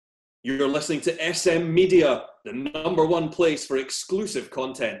You're listening to SM Media, the #1 place for exclusive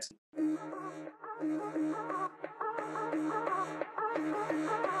content.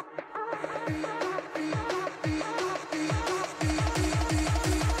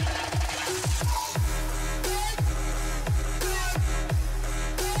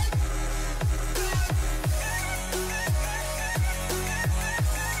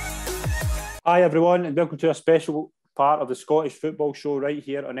 Hi everyone, and welcome to a special part of the Scottish Football Show right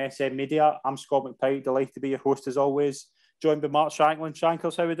here on SM Media. I'm Scott McPike, delighted to be your host as always, joined by Mark Shankland.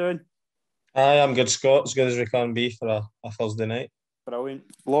 Shankers, how are we doing? Hi, I'm good, Scott. As good as we can be for a Thursday night. Brilliant.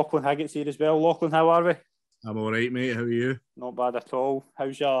 Lochlin Highet's here as well. Lochlin, how are we? I'm all right, mate. How are you? Not bad at all.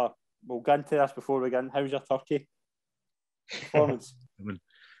 How's your... We'll get into this before we get in. How's your turkey performance?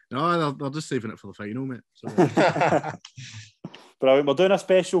 No, they're just saving it for the final, mate. So. Brilliant. We're doing a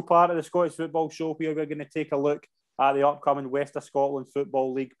special part of the Scottish Football Show where we're going to take a look at the upcoming West of Scotland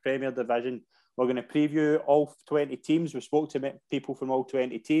Football League Premier Division. We're going to preview all 20 teams. We spoke to people from all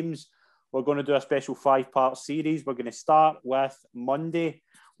 20 teams. We're going to do a special 5-part series. We're going to start with Monday.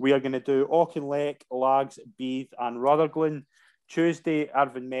 We are going to do Auchinleck, LARGS, Beith and Rutherglen. Tuesday,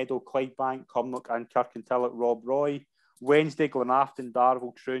 Irvine Meadow, Clydebank, Cumnock and Kirkintilloch, Rob Roy. Wednesday, Glenafton,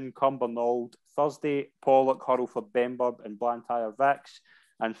 Darvel, Troon, Cumbernauld. Thursday, Pollock, Hurlford, Benburb and Blantyre, Vicks.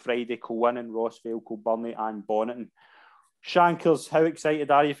 And Friday, Kilwinning, Rossvale, Kilburnley and Bonneton. Shankers, how excited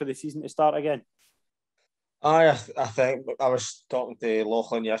are you for the season to start again? I think I was talking to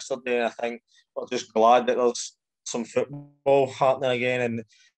Lochlin yesterday, and I think we're just glad that there's some football happening again. And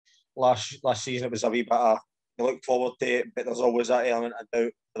last season it was a wee bit of, you look forward to it, but there's always that element of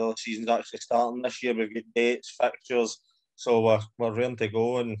doubt whether the season's actually starting. This year we've got dates, fixtures, so we're ready to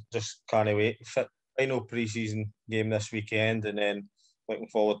go and just can't wait. Final pre-season game this weekend, and then looking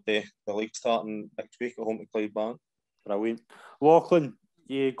forward to the league starting next week at home to Clydebank. Brilliant. Lochlin,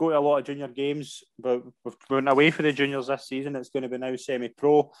 you go to a lot of junior games, but we've been away for the juniors this season. It's going to be now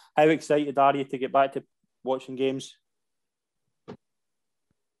semi-pro. How excited are you to get back to watching games?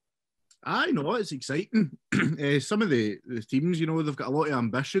 I know, it's exciting. Some of the teams, they've got a lot of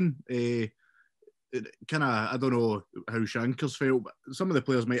ambition. I don't know how Shankers felt, but some of the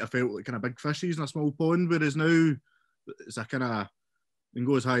players might have felt like kind of big fishes in a small pond, whereas now it's a kind of, can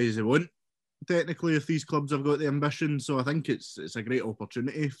go as high as they want, technically, if these clubs have got the ambition. So I think it's a great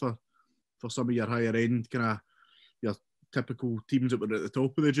opportunity for some of your higher end, kind of your typical teams that were at the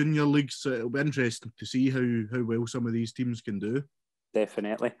top of the junior leagues. So it'll be interesting to see how well some of these teams can do.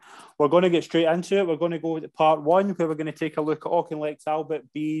 Definitely. We're going to get straight into it. We're going to go to part 1, where we're going to take a look at Auchinleck Talbot,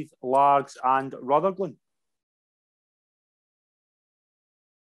 Beith, LARGS and Rutherglen.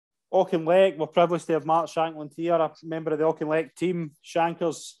 Auchinleck, we're privileged to have Mark Shankland here, a member of the Auchinleck team.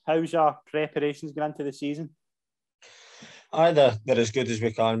 Shankers, how's your preparations going into the season? They're as good as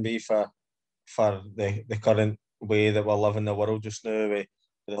we can be for the current way that we're living the world just now with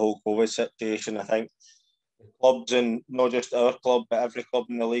the whole COVID situation. I think the clubs, and not just our club, but every club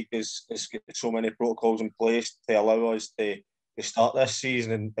in the league is got so many protocols in place to allow us to start this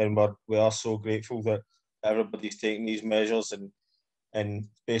season, and we are so grateful that everybody's taking these measures and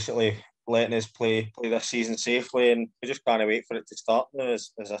basically letting us play this season safely, and we just can't wait for it to start now.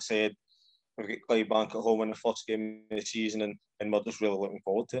 As I said, we've got Clydebank at home in the first game of the season, and we're just really looking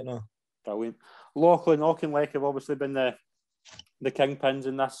forward to it now. Brilliant. Lochlin, Auchinleck have obviously been the kingpins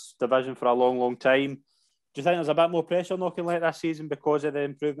in this division for a long, long time. Do you think there's a bit more pressure on Auchinleck this season because of the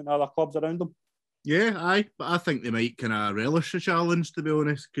improvement of other clubs around them? Yeah, but I think they might kind of relish the challenge, to be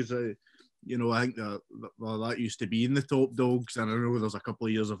honest, because I think that used to be in the top dogs, and I know there's a couple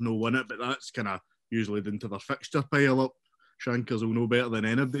of years of no win it, but that's kind of usually down to their fixture pile up. Shankers will know better than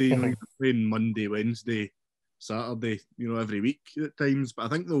anybody. You're playing Monday, Wednesday, Saturday, every week at times. But I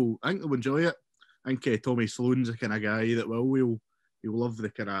think they'll enjoy it. I think Tommy Sloan's the kind of guy that he'll love the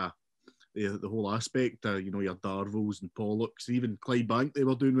kind of the whole aspect. Your Darvels and Pollocks, even Clydebank, they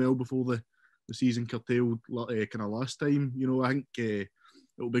were doing well before the season curtailed kind of last time. I think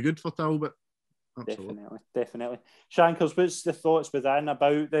it'll be good for Talbot. Absolutely. Definitely. Shankers, what's the thoughts within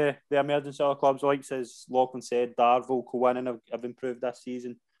about the emergence of clubs like, as Lochlin said, Darvel, Kilwinning have improved this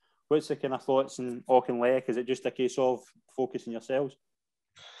season? What's the kind of thoughts in Auchinleck? Is it just a case of focusing yourselves?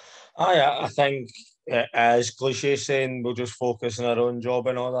 I think it is cliche saying we'll just focus on our own job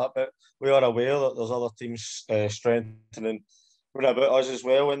and all that, but we are aware that there's other teams strengthening about us as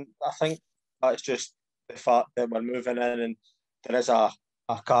well, and I think that's just the fact that we're moving in and there is a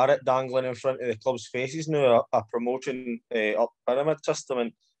carrot dangling in front of the club's faces now, a promotion up pyramid system,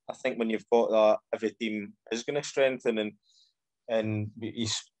 and I think when you've got that, every team is going to strengthen, and you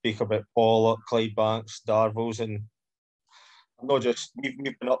speak about Pollock, Clydebank, Darvels, and not just we've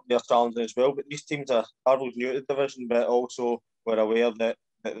been up there challenging as well, but these teams are Darvel's new to the division, but also we're aware that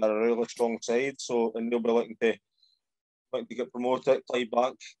they're a really strong side, so and they'll be looking to get promoted.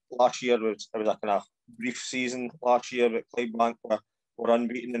 Clydebank last year was a kind of brief season last year, but Clydebank were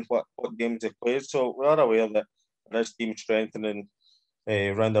unbeaten in what games they played, so we are aware that there is team strengthening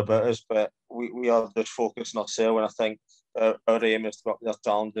round about us, but we are just focusing ourselves, and I think our aim is to go up there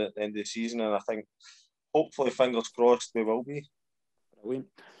challenge at the end of the season, and I think hopefully, fingers crossed, we will be. Brilliant.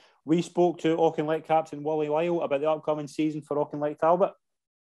 We spoke to Auchinleck Captain Willie Lyle about the upcoming season for Auchinleck Talbot.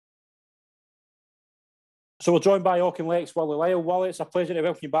 So we're joined by Auchinleck's Willie Lyle. Willie, it's a pleasure to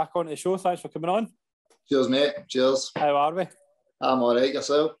welcome you back onto the show. Thanks for coming on. Cheers, mate. Cheers. How are we? I'm all right.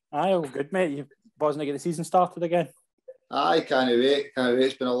 Yourself? Aye, all good, mate. You buzzing to get the season started again? Aye, can't wait.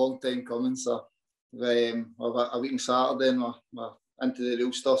 It's been a long time coming, so we've got a week on Saturday and we're into the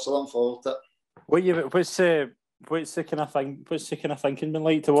real stuff, so I'm forward to it. What's the kind of thing? What's the kind of thinking been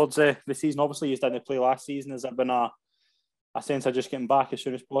like towards the season? Obviously, you didn't play last season. Has it been a sense of just getting back as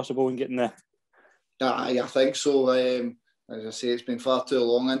soon as possible and getting the? Aye, I think so. As I say, it's been far too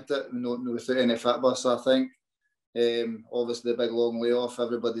long into it, without any football. So I think, obviously, the big long layoff,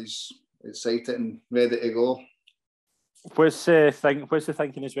 everybody's excited and ready to go. What's the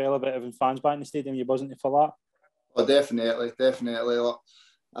thinking as well about having fans back in the stadium? You wasn't for that? Oh, definitely. Look,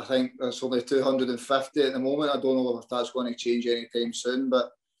 I think there's only 250 at the moment. I don't know if that's going to change anytime soon,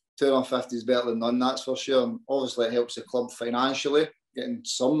 but 250 is better than none, that's for sure. And obviously, it helps the club financially, getting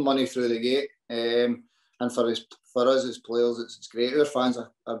some money through the gate. And for us as players, it's great. Our fans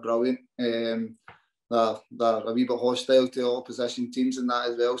are brilliant. They're a wee bit hostile to opposition teams and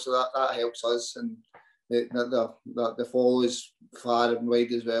that as well, so that helps us. And the follow is far and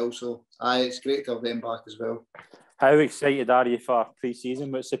wide as well. So it's great to have them back as well. How excited are you for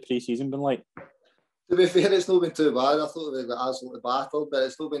pre-season? What's the pre-season been like? To be fair, it's not been too bad. I thought we got absolutely battled, but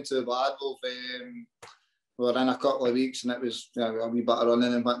it's not been too bad. We were in a couple of weeks and it was a wee bit of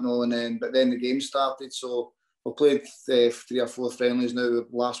running and whatnot, but then the game started. So we played 3 or 4 friendlies now, the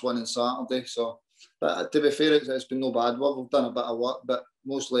last one on Saturday. So, but to be fair, it's been no bad work. We've done a bit of work, but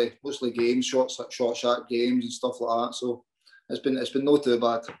mostly games, short sharp games and stuff like that. So it's been not too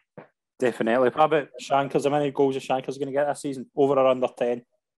bad. Definitely. How about Shankers? How many goals are Shankers going to get this season? Over or under 10?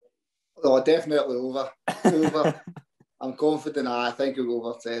 Oh, definitely over. I'm confident. I think he'll go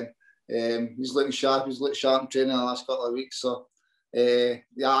over 10. He's looking sharp. He's looked sharp in training the last couple of weeks. So,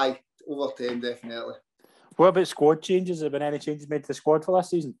 over 10 definitely. What about squad changes? Have there been any changes made to the squad for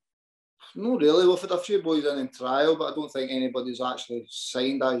this season? No, really. We've had a few boys in trial, but I don't think anybody's actually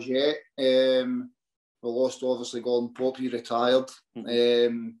signed as yet. We lost obviously Gordon Pope. He retired.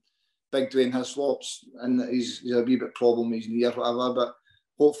 Big Dwayne has swaps, and he's a wee bit problem with his knee or whatever, but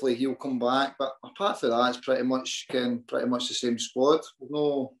hopefully he'll come back. But apart from that, it's pretty much the same squad. We've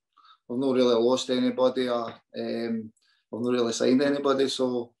not really lost anybody, or we've not really signed anybody.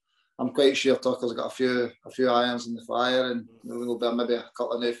 So I'm quite sure Tucker's got a few irons in the fire, and there'll be maybe a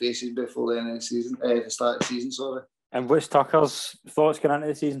couple of new faces before the end of the season, the start of the season. Sorry. And what's Tucker's thoughts going into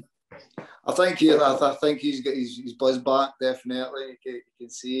the season? I think he's got his buzz back. Definitely, you can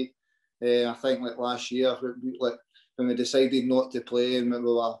see. I think like last year, when we decided not to play and we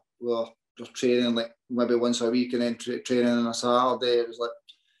were training like maybe once a week and then training on a Saturday, it was like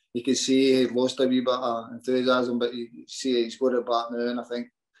you could see he lost a wee bit of enthusiasm, but you see he's got it back now, and I think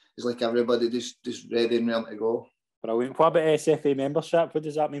it's like everybody just ready and ready to go. Brilliant. What about SFA membership? What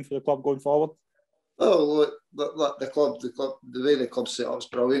does that mean for the club going forward? Oh, look, the club, the way the club's set up is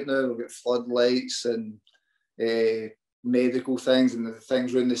brilliant now. We've got floodlights and medical things and the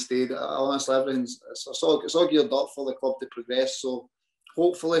things around the stadium. Honestly, it's all geared up for the club to progress. So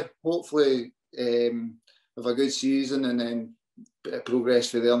hopefully have a good season and then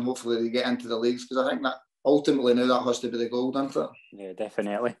progress for them. Hopefully they get into the leagues, because I think that ultimately now that has to be the goal, doesn't it? Yeah,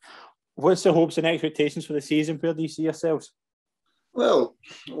 definitely. What's the hopes and expectations for the season? Where do you see yourselves? Well,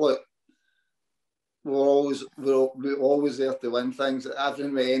 look, we're always there to win things.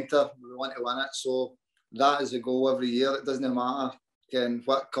 Everything we enter, we want to win it. So that is a goal every year. It doesn't matter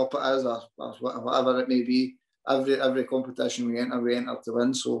what cup it is or whatever it may be. Every competition we enter to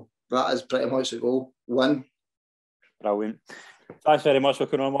win. So that is pretty much the goal. Win. Brilliant. Thanks very much for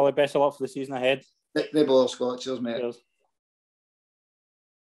coming on, Willie. Best of luck for the season ahead. No bother, Scott. Cheers, mate. Cheers.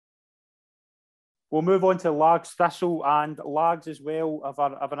 We'll move on to LARGS, Thistle and LARGS as well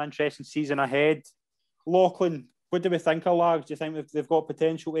have an interesting season ahead. Lochlin, what do we think of LARGS? Do you think they've got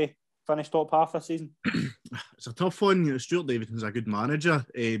potential to finish top half this season? It's a tough one. Stuart Davidson's a good manager.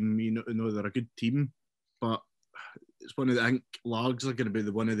 You know they're a good team, but it's one of I think LARGS are going to be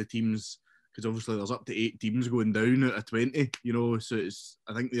one of the teams because obviously there's up to 8 teams going down out of 20, you know, so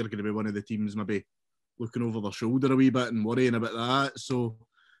I think they're going to be one of the teams maybe looking over their shoulder a wee bit and worrying about that. So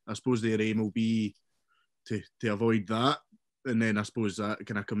I suppose their aim will be to avoid that. And then I suppose that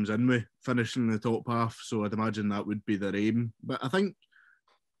kind of comes in with finishing in the top half. So I'd imagine that would be their aim. But I think,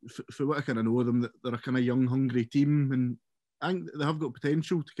 for what I kind of know of them, that they're a kind of young, hungry team, and I think they have got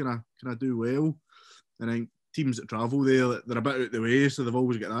potential to kind of do well. And I think teams that travel there, they're a bit out the way, so they've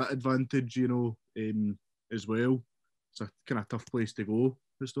always got that advantage, you know, as well. It's a kind of tough place to go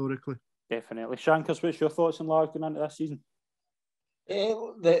historically. Definitely. Shankers, what's your thoughts on Largs going into this season?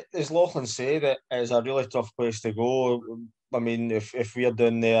 As Lochlin said, it is a really tough place to go. I mean, if we're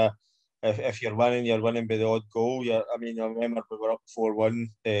down there, if you're winning by the odd goal. I remember we were up 4-1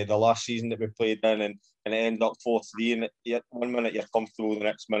 the last season that we played in, and it ended up 4-3. And 1 minute you're comfortable, the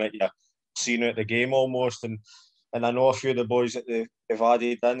next minute you're seeing out the game almost. And I know a few of the boys that they've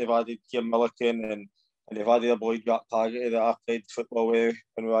added in. They've added Keir Milliken, and they've added a boy, Jack Highet, that I played football with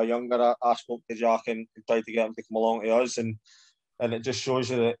when we were younger. I spoke to Jack and tried to get him to come along to us, and it just shows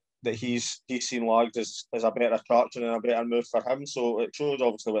you that he's seen Largs as a better attraction and a better move for him. So it shows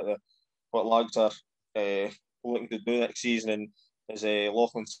obviously what Largs are looking to do next season. And as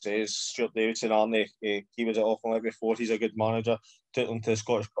Lochlin says, Stuart Davidson, he was at Auchinleck before. He's a good manager. Took them to the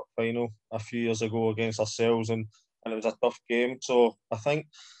Scottish Cup final a few years ago against ourselves, and it was a tough game. So I think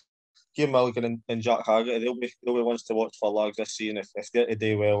Keir Milliken and Jack Highet, they'll be ones to watch for Largs this season. If they're to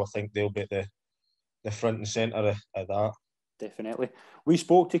do well, I think they'll be the front and centre of that. Definitely. We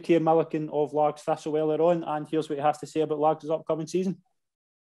spoke to Keir Milliken of Largs Thistle earlier on, and here's what he has to say about Largs' upcoming season.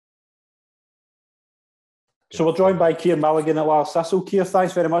 So we're joined by Keir Milliken at Largs Thistle. Keir,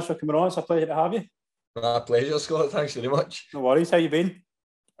 thanks very much for coming on. It's a pleasure to have you. My pleasure, Scott. Thanks very much. No worries. How you been?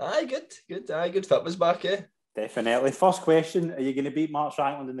 Aye, good. Aye, good. Fitness back, eh? Definitely. First question, are you going to beat Mark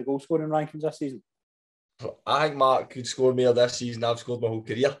Shankland in the goal scoring rankings this season? I think Mark could score more this season. I've scored my whole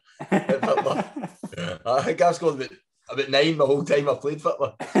career. I think I've scored about 9 my whole time I've played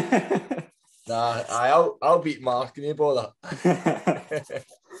football. I'll beat Mark, can you bother?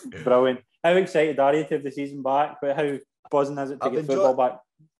 Brilliant. How excited are you to have the season back? How buzzing is it to get football back?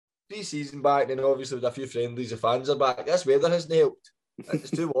 Pre-season back, and obviously with a few friendlies, the fans are back. This weather hasn't helped. It's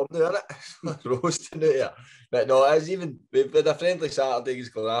too warm now, isn't it? It's roasting out here. But no, it's even with a friendly Saturday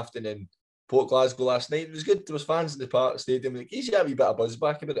against Glasgow and Port Glasgow last night. It was good. There was fans in the park stadium. Like, you see a wee bit of buzz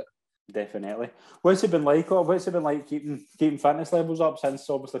back about it. Definitely. What's it been like? What's it been like keeping fitness levels up since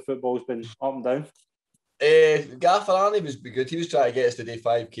obviously football's been up and down? Gaffer Arnie was good. He was trying to get us to do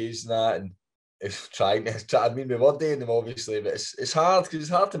 5Ks and that, and we were doing them obviously, but it's hard because it's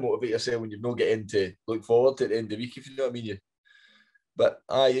hard to motivate yourself when you've not getting to look forward to at the end of the week, if you know what I mean. But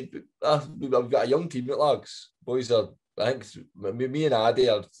we've got a young team at Largs. Boys are, I think, me and Addy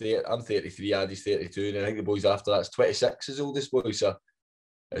are. I'm 33, Addy's 32, and I think the boys after that's 26 is oldest boy. So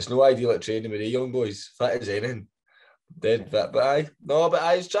it's no ideal at training with the young boys. Fit as anything, dead fit. But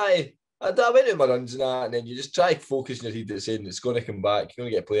I was trying. I went out my runs and that, and then you just try to focus in your head that's saying it's going to come back, you're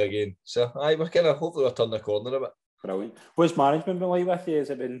going to get to play again. So we're kind of, hopefully we're turning the corner a bit. Brilliant. What's management been like with you?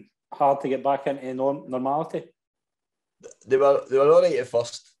 Has it been hard to get back into normality? They were all right at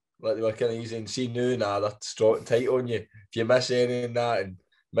first. Like, they were kind of easy, and see now, they're strong, tight on you. If you miss any in that and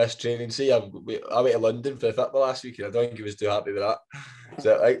miss training, see, I went to London for the football last week, and I don't think he was too happy with that.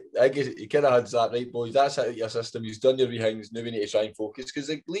 So I guess he kind of had that, right, boys, that's out of your system. You've done your wee things, now we need to try and focus, because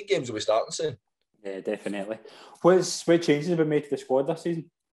the league games will be starting soon. Yeah, definitely. What changes have been made to the squad this season?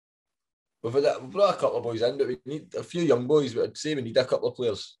 We've brought a couple of boys in, but we need a few young boys, but I'd say we need a couple of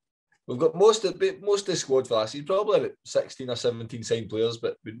players. We've got most of the squad for last season, probably about 16 or 17 signed players,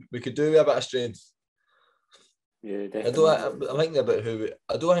 but we could do with a bit of strength. Yeah, definitely. I'm thinking about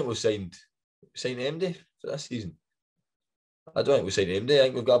I don't think we've signed MD for this season. I don't think we signed MD. I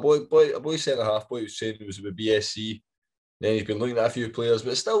think we've got a boy centre half boy who's saying was with BSC. Then he's been looking at a few players,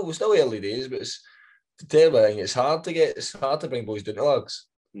 but it's still early days. But it's terrible. I think it's hard to bring boys down to Largs.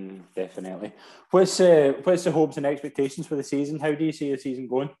 Definitely. What's the hopes and expectations for the season? How do you see the season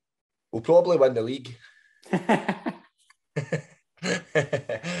going? We'll probably win the league. I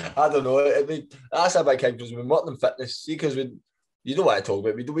don't know. I mean, that's a big thing because we've been working on fitness. See, because you know what I talk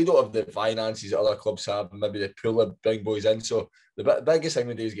about. We don't have the finances that other clubs have, and maybe the pool of bring boys in. So the biggest thing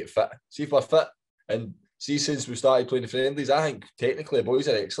we do is get fit. See if we're fit, and see since we started playing the friendlies, I think technically the boys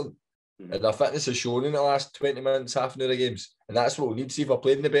are excellent, and our fitness has shown in the last 20 minutes, half an hour of games, and that's what we need. See if we're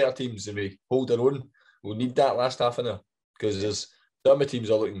playing the better teams and we hold our own. We'll need that last half an hour because there's some of the teams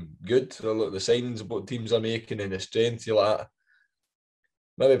are looking good. The signings of what teams are making and the strength, you like that.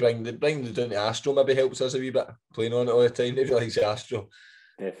 Maybe bring them down to Astro maybe helps us a wee bit. Playing on it all the time, maybe like Astro.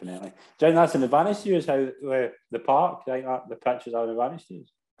 Definitely. Do you think that's an advantage to you, is how the park, do you think that the pitches are an advantage to you?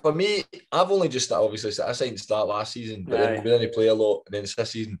 For me, I've only just obviously I signed to start last season, but then we didn't play a lot, and then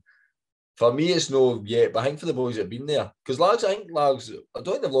this season. For me, it's no yet, but I think for the boys that have been there, because LARGS, I don't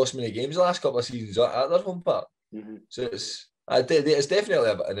think they've lost many games the last couple of seasons at their home park. So it's definitely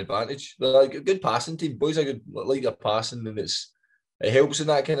an advantage. They're like a good passing team. Boys are good, like their passing, and it helps in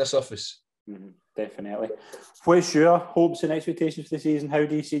that kind of surface. Definitely. What's your hopes and expectations for the season? How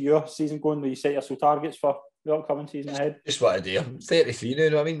do you see your season going? Will you set yourself targets for the upcoming season ahead? Just what I do. I'm 33 now, you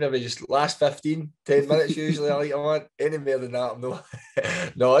know what I mean? Maybe just last 10 minutes usually. I want any more than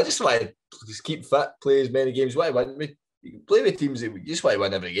that. No, I just want to just keep fit, play as many games. What I want, you play with teams that you just want to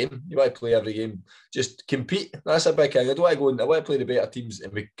win every game. You want to play every game. Just compete. That's a big thing. I don't want to go in. I want to play the better teams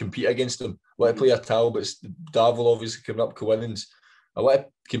and we compete against them. I want to play a Talbots, Davil obviously coming up, Cowinnans. I want to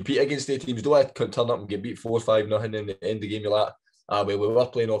compete against the teams. Don't want to turn up and get beat 4-5-0 and at the end of the game you're like, well, we were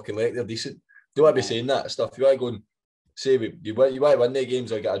playing Auchinleck, they're decent. Don't want to be saying that stuff. You want to go and say you want to win their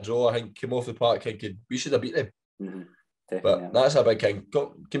games or get a draw. I think came off the park thinking we should have beat them. But that's a big thing.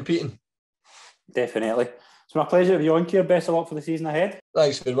 Competing. Definitely. It's my pleasure to have you on, Keir. Best of luck for the season ahead.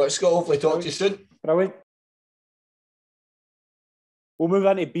 Thanks very much, Scott. Hopefully talk to you soon. Brilliant. We'll move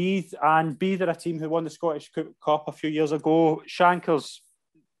into Beith, and Beith are a team who won the Scottish Cup a few years ago. Shankers,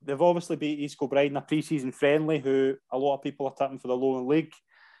 they've obviously beat East Kilbride in a pre-season friendly, who a lot of people are tipping for the Lowland League.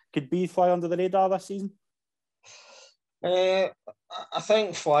 Could Beith fly under the radar this season? I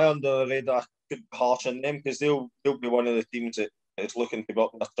think fly under the radar could be harsh on them, because they'll be one of the teams that is looking to be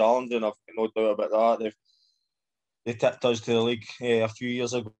up their challenge, and I've no doubt about that. They tipped us to the league a few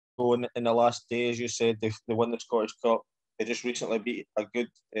years ago in the last day, as you said. They won the Scottish Cup. They just recently beat a good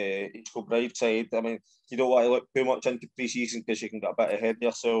East Kilbride side. I mean, you don't want to look too much into pre-season because you can get a bit ahead of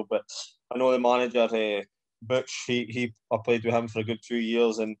yourself. But I know the manager, Butch, I played with him for a good few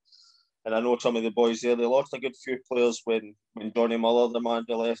years, and I know some of the boys there. They lost a good few players when Johnny Muller, the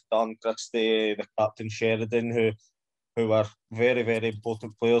manager, left. Dan Christie, the captain Sheridan, who were very, very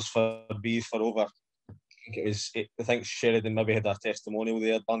important players for Beith for over. I think Sheridan maybe had a testimonial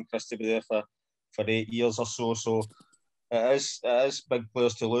there. Dan Christie was there for 8 years or so. So it is big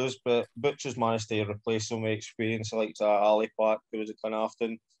players to lose, but Butch has managed to replace them with experience like Ali Pack, who was at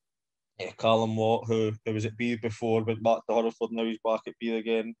Carnarvon, Callum Watt, who was at Beith before, went back to Huddersfield, now he's back at Beith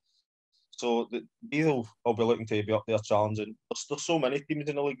again. So Beith will be looking to be up there challenging. There's so many teams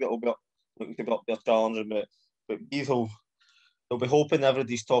in the league that will be looking to be up there challenging, but Beith they'll be hoping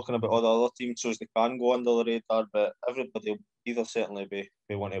everybody's talking about all the other teams so as they can go under the radar, but Beith will certainly be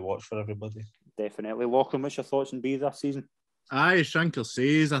one to watch for everybody. Definitely. Lochlin, what's your thoughts on Beith this season? Aye, Shankland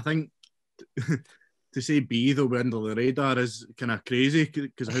says, I think to say Beith will be under the radar is kind of crazy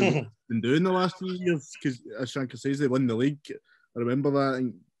because of how they've been doing the last few years, because as Shankland says, they won the league. I remember that. I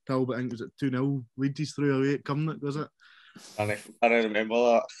think Talbot, was it 2-0 leads through away at Cumnock, was it? I don't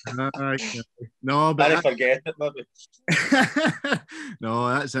remember that. No, but I forget it, maybe. No,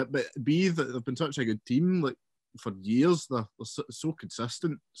 that's it. But Beith, they've been such a good team, like for years. They're so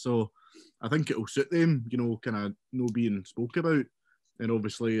consistent. So I think it'll suit them, kind of no being spoke about. And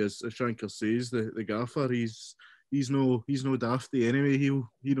obviously, as Shankland says, the gaffer, he's no dafty anyway.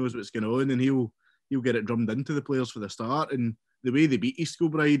 He knows what's going on, and he'll get it drummed into the players for the start. And the way they beat East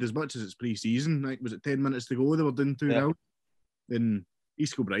Kilbride, as much as it's pre-season, like was it 10 minutes to go, they were doing 2-0. And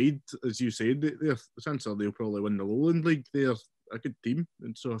East Kilbride, as you said, they're chances they'll probably win the Lowland League. They're a good team,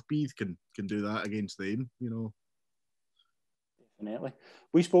 and so if Beith can do that against them, Definitely.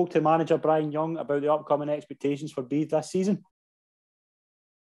 We spoke to Manager Bryan Young about the upcoming expectations for Beith this season.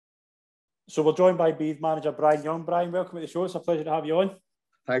 So we're joined by Beith Manager Bryan Young. Bryan, welcome to the show. It's a pleasure to have you on.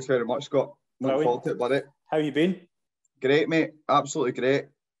 Thanks very much, Scott. Look forward to it, buddy. How you been? Great, mate. Absolutely great.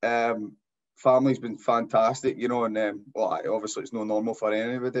 Family's been fantastic, and obviously it's no normal for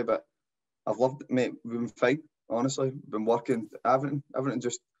anybody, but I've loved it, mate. We've been fine, honestly. Been working, everything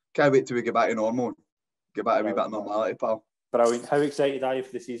just can't wait till we get back to normal. Get back to a wee bit of normality, pal. Brilliant. How excited are you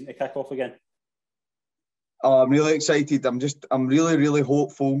for the season to kick off again? Oh, I'm really excited. I'm really, really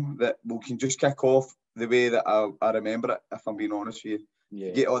hopeful that we can just kick off the way that I remember it, if I'm being honest with you.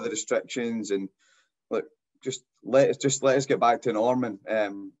 Yeah. Get all the restrictions and look, just let us get back to normal,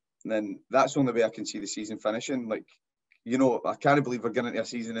 and then that's the only way I can see the season finishing. Like, I can't believe we're getting into a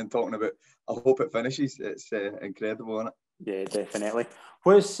season and talking about I hope it finishes. It's incredible, isn't it? Yeah, definitely.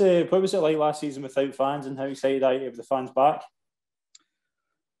 What was it like last season without fans, and how excited are you to have the fans back?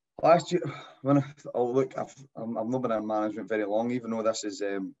 Last year, I've not been in management very long, even though this is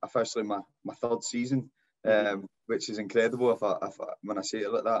officially my third season, which is incredible when I say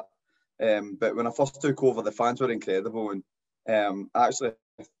it like that. But when I first took over, the fans were incredible, and I actually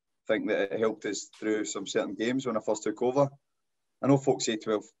think that it helped us through some certain games when I first took over. I know folks say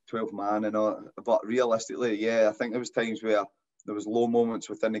 12 man and all, but realistically, yeah, I think there was times where there was low moments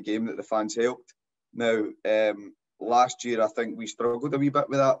within the game that the fans helped. Now, last year, I think we struggled a wee bit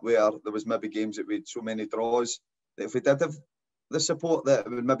with that, where there was maybe games that we had so many draws that if we did have the support, that it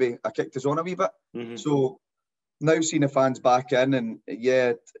would maybe have kicked us on a wee bit. Mm-hmm. So now seeing the fans back in, and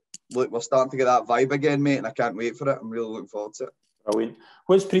yeah, look, we're starting to get that vibe again, mate, and I can't wait for it. I'm really looking forward to it. Brilliant.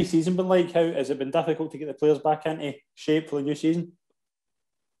 What's pre-season been like? How has it been difficult to get the players back into shape for the new season?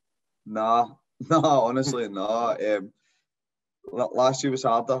 Nah, honestly, nah. Last year was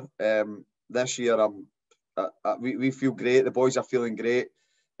harder. This year, we feel great. The boys are feeling great.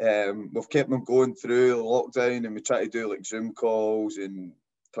 We've kept them going through the lockdown, and we try to do like Zoom calls and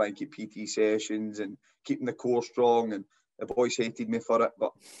try and keep PT sessions and keeping the core strong. And the boys hated me for it,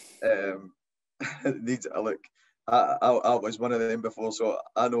 but it needs a look. I was one of them before, so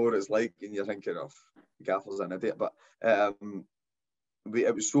I know what it's like. And you're thinking, "Oh, Gaffer's an idiot," but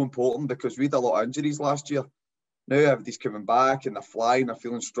it was so important because we had a lot of injuries last year. Now everybody's coming back and they're flying, they're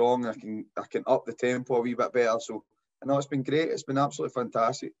feeling strong. I can up the tempo a wee bit better. So I know it's been great. It's been absolutely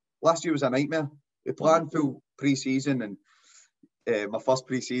fantastic. Last year was a nightmare. We planned full pre-season and my first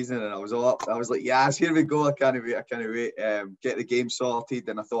pre-season, and I was all up. I was like, yes, here we go. I can't wait. Get the game sorted.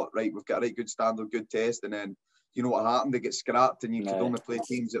 And I thought, right, we've got a right good standard, good test. And then you know what happened? They get scrapped, and you could only play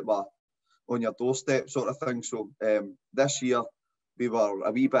teams that were on your doorstep, sort of thing. So this year we were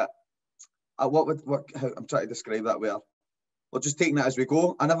a wee bit. I'm trying to describe that where we're just taking it as we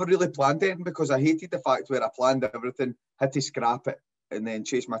go. I never really planned anything because I hated the fact where I planned everything, had to scrap it, and then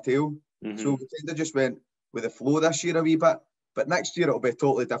chase my tail. Mm-hmm. So we kind of just went with the flow this year a wee bit. But next year it'll be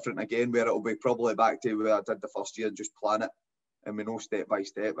totally different again, where it'll be probably back to where I did the first year and just plan it. And we know step by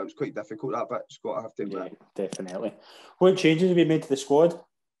step. It was quite difficult, that bit, Scott, I have to admit. Yeah, definitely. What changes have you made to the squad?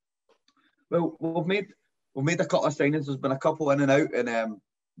 Well, we've made a couple of signings. There's been a couple in and out, and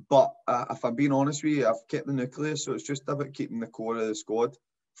but if I'm being honest with you, I've kept the nucleus, so it's just about keeping the core of the squad.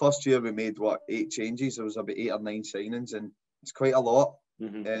 First year we made 8 changes. There was about 8 or 9 signings, and it's quite a lot.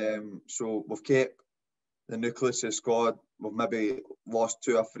 Mm-hmm. So we've kept the nucleus of the squad. We've maybe lost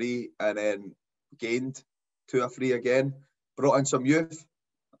 2 or 3, and then gained 2 or 3 again. Brought in some youth,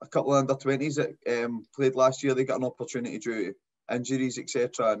 a couple of under-20s that played last year. They got an opportunity due to injuries,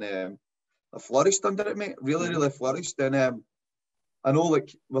 etc. And they flourished under it, mate. Really flourished. And I know,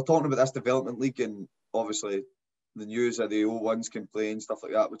 like, we're talking about this development league, and obviously the news of the O1s can play and stuff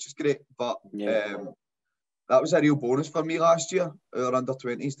like that, which is great. But that was a real bonus for me last year. Our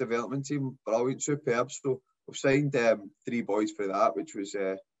under-20s development team, brilliant, superb. So we've signed 3 boys for that, which was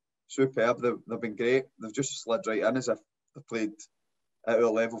superb. They've been great. They've just slid right in as if they've played at our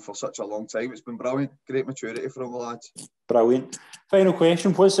level for such a long time. It's been brilliant. Great maturity from the lads. Brilliant. Final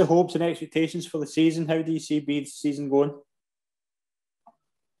question. What's the hopes and expectations for the season? How do you see Beith's season going?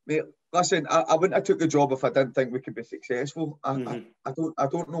 Mate, listen, I wouldn't have took the job if I didn't think we could be successful. I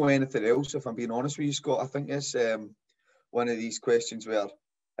don't know anything else, if I'm being honest with you, Scott. I think it's one of these questions where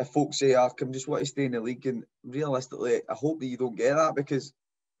if folks say, I just want to stay in the league, and realistically, I hope that you don't get that, because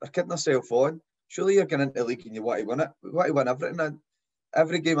they're kidding themselves on. Surely you're getting into the league and you want to win it. We want to win everything.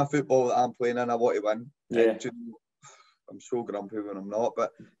 Every game of football that I'm playing in, I want to win. Yeah. I'm so grumpy when I'm not,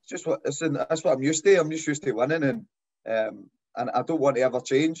 but it's just that's what I'm used to. I'm just used to winning, and I don't want to ever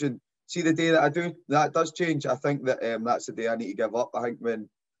change. And see, the day that does change, I think that that's the day I need to give up. I think when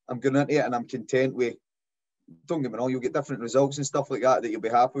I'm going into it and I'm content with, don't get me wrong, you'll get different results and stuff like that you'll be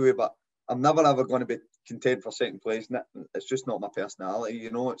happy with, but I'm never ever going to be content for second place. It's just not my personality,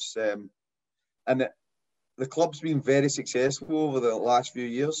 you know. It's and the club's been very successful over the last few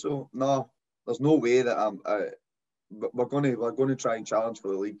years, so no, there's no way that we're going to try and challenge for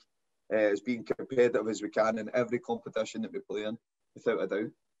the league. As being competitive as we can in every competition that we play in, without a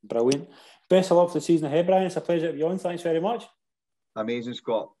doubt. Brilliant. Best of luck for the season ahead, Brian. It's a pleasure to be on. Thanks very much. Amazing,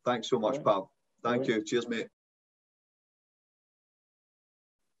 Scott. Thanks so much, pal. Thank you. Cheers, mate.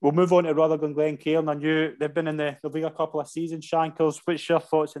 We'll move on to Rutherglen Glencairn. I knew they've been in the league a couple of seasons. Shankers, what's your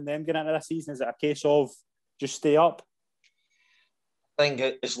thoughts on them getting into this season? Is it a case of just stay up? I think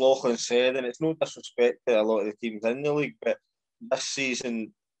it's Lochlin said, and it's no disrespect to a lot of the teams in the league, but this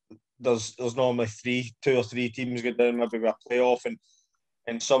season there's normally 2 or 3 teams go down, maybe with a playoff,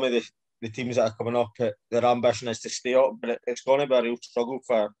 and some of the teams that are coming up, their ambition is to stay up, but it's going to be a real struggle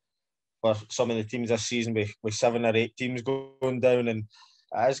for some of the teams this season with 7 or 8 teams going down, and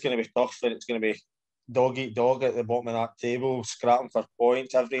it is going to be tough, and it's going to be dog eat dog at the bottom of that table, scrapping for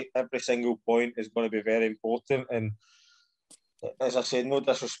points. Every single point is going to be very important, and as I said, no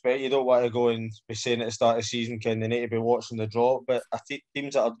disrespect, you don't want to go and be saying at the start of the season, they need to be watching the drop, but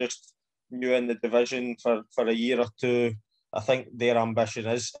teams that are just new in the division for a year or two, I think their ambition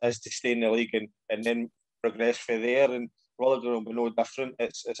is to stay in the league and then progress from there, and Rutherglen will be no different.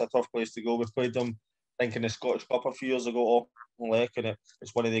 It's a tough place to go. We played them, I think, in the Scottish Cup a few years ago, Auchinleck, and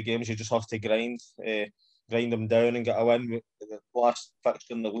it's one of the games you just have to grind them down and get a win. The last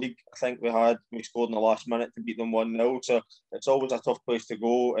fixture in the league, I think we scored in the last minute to beat them 1-0. So it's always a tough place to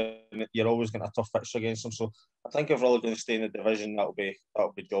go, and you're always getting a tough fixture against them. So I think if Rutherglen stay in the division, that'll be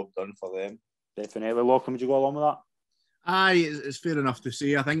job done for them. Definitely. Lochlin, would you go along with that? Aye, it's fair enough to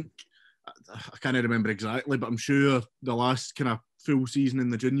say. I think, I can't remember exactly, but I'm sure the last kind of full season in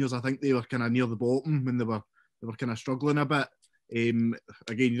the juniors, I think they were kind of near the bottom when they were kind of struggling a bit. Again,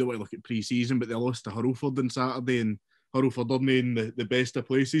 you don't want to look at pre-season, but they lost to Hurlford on Saturday, and Hurlford aren't in the best of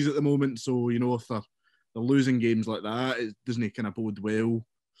places at the moment. So, you know, if they're losing games like that, it doesn't kind of bode well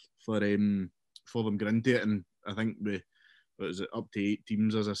for them going into it. And I think is it up to 8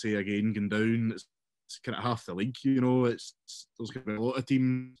 teams, as I say again, going down. It's kind of half the league, you know. There's going to be a lot of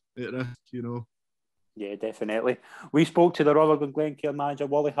teams at risk, you know. Yeah, definitely. We spoke to the Rutherglen Glencairn manager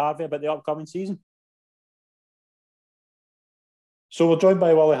Willie Harvey about the upcoming season. So we're joined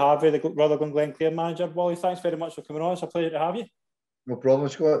by Willie Harvey, the Rutherglen Glencairn manager. Willie, thanks very much for coming on. It's a pleasure to have you. No problem,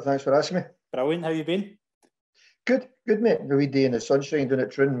 Scott. Thanks for asking me. Brilliant. How you been? Good, mate. A wee day in the sunshine down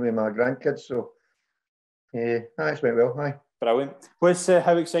at Trin with my grandkids. So, it's went well. Aye. Brilliant.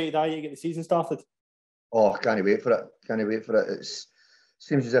 How excited are you to get the season started? Oh, can't wait for it. It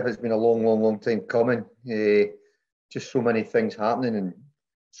seems as if it's been a long time coming. Just so many things happening, and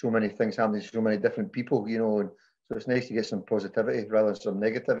so many things happening to so many different people, you know. And so it's nice to get some positivity rather than some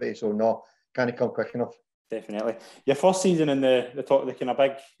negativity. So no, can't come quick enough. Definitely. Your first season in the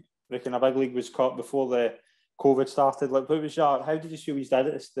kind of big league was caught before the COVID started. Like, how did you feel you did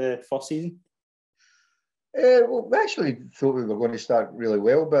it the first season? Well, we actually thought we were going to start really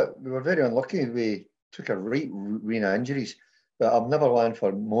well, but we were very unlucky. We took a right ream of injuries. But I'm never one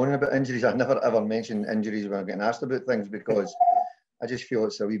for moaning about injuries. I never ever mention injuries when I'm getting asked about things, because I just feel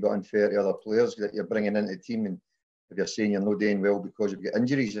it's a wee bit unfair to other players that you're bringing into the team, and if you're saying you're not doing well because you've got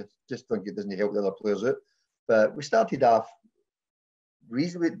injuries, I just think it doesn't help the other players out. But we started off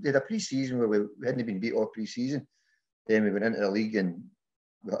reasonably. We did a pre-season where we hadn't been beat off pre-season. Then we went into the league, and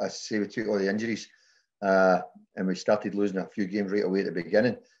I say we took all the injuries, and we started losing a few games right away at the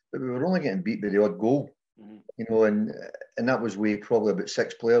beginning. But we were only getting beat by the odd goal, you know, and that was with probably about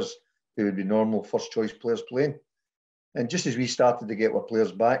 6 players who would be normal first choice players playing. And just as we started to get our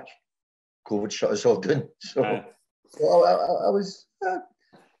players back, COVID shut us all down. So I was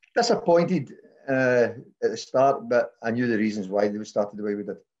disappointed at the start, but I knew the reasons why they started the way we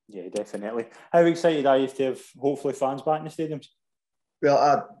did. Yeah, definitely. How excited are you to have hopefully fans back in the stadiums?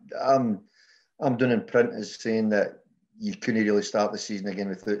 Well, I'm doing in print as saying that you couldn't really start the season again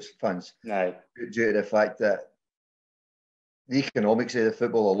without fans. No. Due to the fact that the economics of the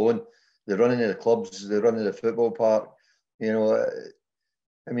football alone, the running of the clubs, the running of the football park, you know,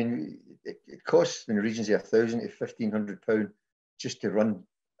 I mean, it costs in the regions of £1,000 to £1,500 just to run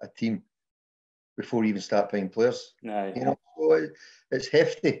a team before you even start paying players. No. You know, so it's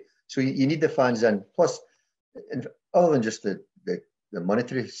hefty. So you need the fans in. Plus, other than just the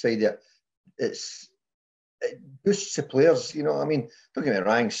monetary side of it, it boosts the players. You know, I mean, don't get me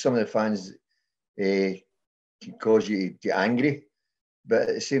wrong, some of the fans can cause you to get angry, but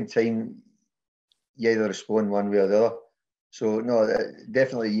at the same time, you either respond one way or the other. So, no,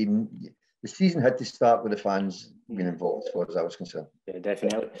 definitely, the season had to start with the fans being involved, as far as I was concerned. Yeah,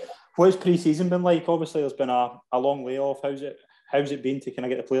 definitely. What's pre-season been like? Obviously, there's been a long layoff. How's it been to kind of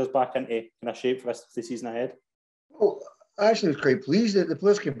get the players back into kind of shape for the season ahead? Well, I actually was quite pleased that the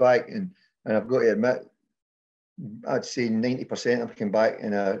players came back, and I've got to admit, I'd say 90% of them came back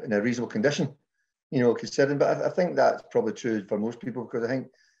in a reasonable condition, you know, considering. But I think that's probably true for most people, because I think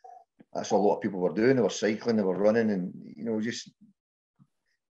that's what a lot of people were doing. They were cycling, they were running, and, you know, just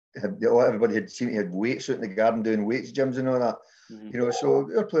everybody had weights out in the garden doing weights gyms and all that. You know, so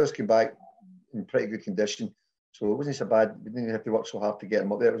our players came back in pretty good condition. So it wasn't so bad. We didn't have to work so hard to get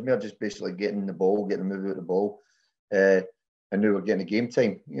them up there. It was more just basically getting the ball, getting them moving out the ball. And now we're getting a game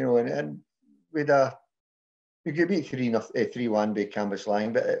time, you know, and we could beat 3-1 by Canvas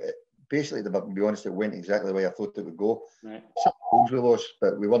Line, but basically, to be honest, it went exactly the way I thought it would go. Right. Some goals we lost,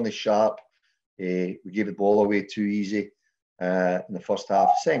 but we weren't sharp. We gave the ball away too easy in the first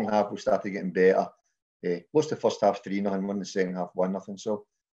half. Second half, we started getting better. Lost the first half 3-0, won the second half 1-0. So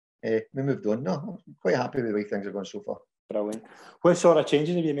we moved on. No, I'm quite happy with the way things are going so far. Brilliant. What sort of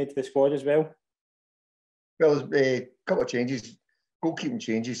changes have you made to the squad as well? Well, there's a couple of changes, goalkeeping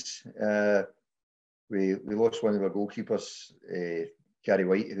changes. We lost one of our goalkeepers, Gary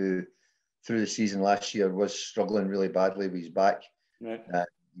White, who through the season last year was struggling really badly with his back. Right.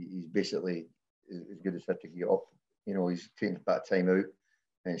 He's basically as good as fit to get up. You know, he's taking a bit of time out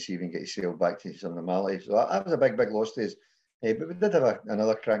and see if he can get himself back to some normality. So that was a big loss to us. But we did have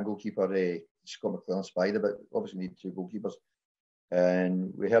another cracking goalkeeper, Scott McLaren Spider, but obviously need 2 goalkeepers.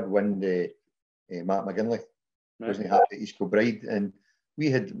 And we had wind Matt McGinley. Wasn't happy at East Kilbride. And we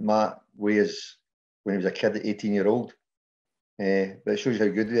had Matt Wayes when he was a kid at 18-year-old. But it shows you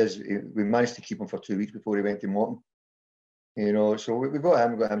how good he is. We managed to keep him for 2 weeks before he went to Morton. You know, so we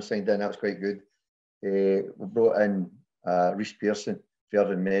got him signed in. That was quite good. We brought in Rhys Pearson,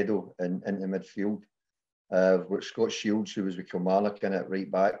 Ferdinand Meadow into midfield. We've got Scott Shields, who was with Kilmarnock in at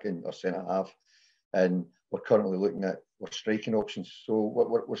right back and our centre half. And we're currently looking at our striking options. So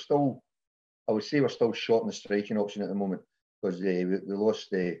we're still, I would say we're still short on the striking option at the moment because we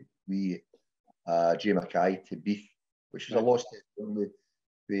lost Jay Mackay to Beith, which is a loss.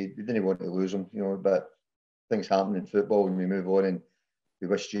 We didn't want to lose him, you know, but things happen in football and we move on, and we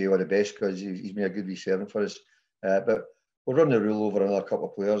wish Jay all the best because he's been a good wee servant for us. But we'll run the rule over another couple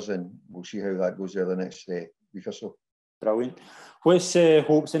of players and we'll see how that goes there the next week or so. Brilliant. What's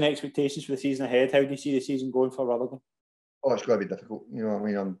hopes and expectations for the season ahead? How do you see the season going for Rutherglen? Oh, it's going to be difficult. You know, I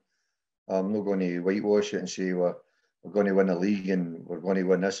mean, I'm not going to whitewash it and say we're going to win the league and we're going to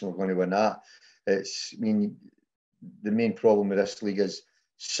win this and we're going to win that. I mean, the main problem with this league is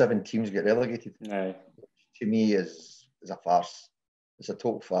 7 teams get relegated. Aye. To me, is a farce. It's a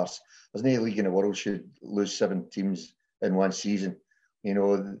total farce. There's no league in the world should lose 7 teams in one season. You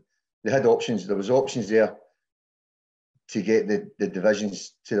know, they had options. There was options there to get the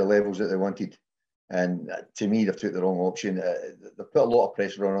divisions to the levels that they wanted. And to me, they've took the wrong option. They've put a lot of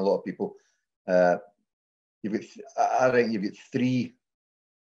pressure on a lot of people. I think you've got three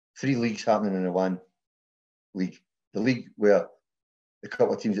leagues happening in the one league. The league where the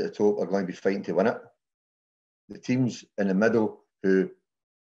couple of teams at the top are going to be fighting to win it. The teams in the middle who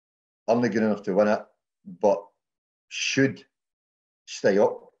aren't good enough to win it, but should stay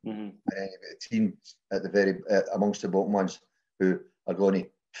up. Mm-hmm. And then you've got the teams at the very amongst the bottom ones who are going to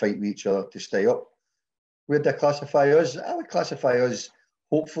fight with each other to stay up. Where'd I classify us? I would classify us,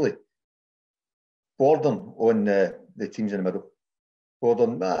 hopefully, bordering on the teams in the middle.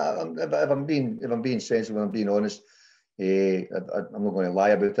 Bordering. If I'm being sensible, I'm being honest. I'm not going to lie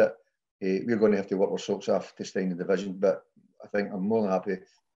about it. We're going to have to work our socks off to stay in the division, but I think I'm more than happy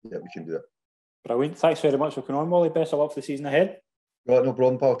that we can do it. Brilliant. Thanks very much for coming on, Willie. Best of luck for the season ahead. Right, no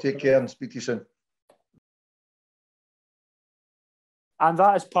problem, pal. Take care and speak to you soon. And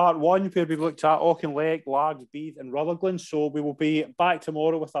that is part 1, where we've looked at Auchinleck, LARGS, Beith and Rutherglen. So we will be back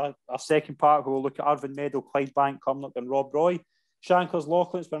tomorrow with our second part, where we'll look at Irvine Meadow, Clydebank, Cumnock and Rob Roy. Shankland's,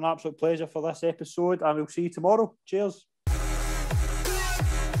 Lochlin, it's been an absolute pleasure for this episode, and we'll see you tomorrow. Cheers.